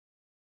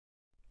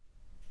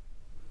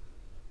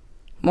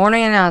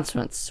Morning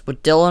announcements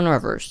with Dylan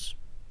Rivers.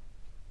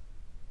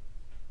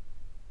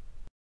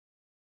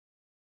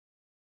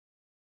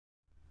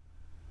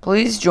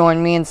 Please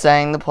join me in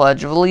saying the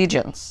Pledge of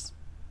Allegiance.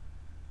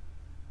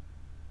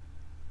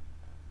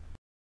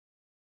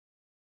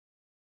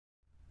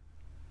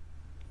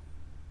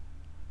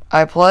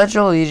 I pledge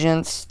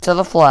allegiance to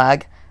the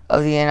flag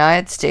of the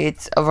United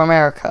States of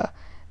America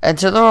and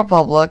to the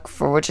republic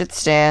for which it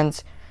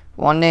stands,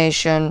 one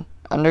nation,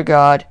 under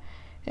God,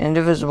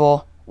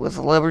 indivisible, with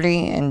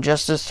liberty and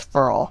justice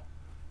for all.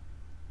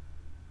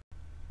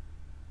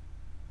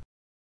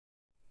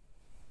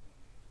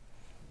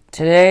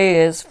 Today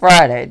is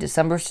Friday,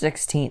 December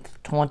 16th,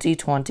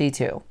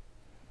 2022.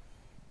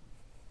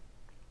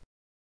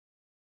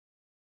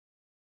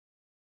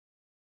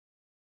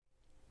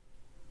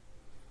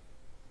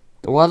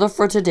 The weather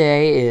for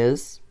today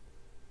is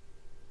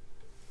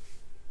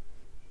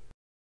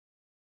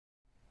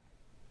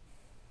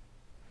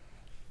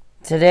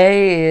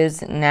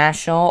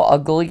National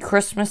Ugly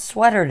Christmas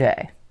Sweater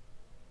Day.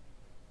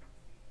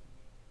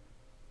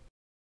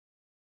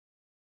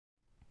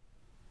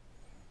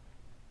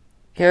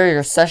 Here are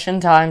your session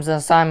times and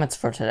assignments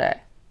for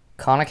today.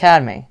 Khan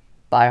Academy,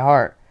 by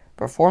heart,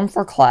 perform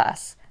for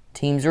class,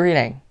 teams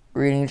reading,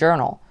 reading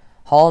journal,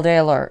 holiday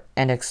alert,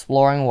 and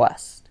exploring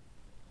West.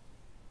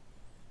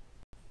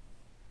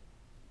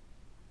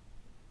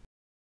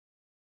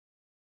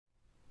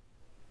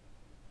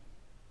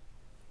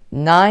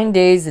 "9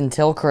 days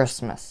until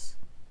Christmas."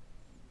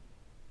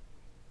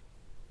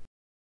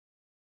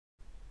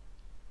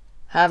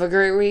 Have a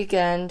great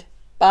weekend.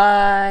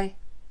 Bye.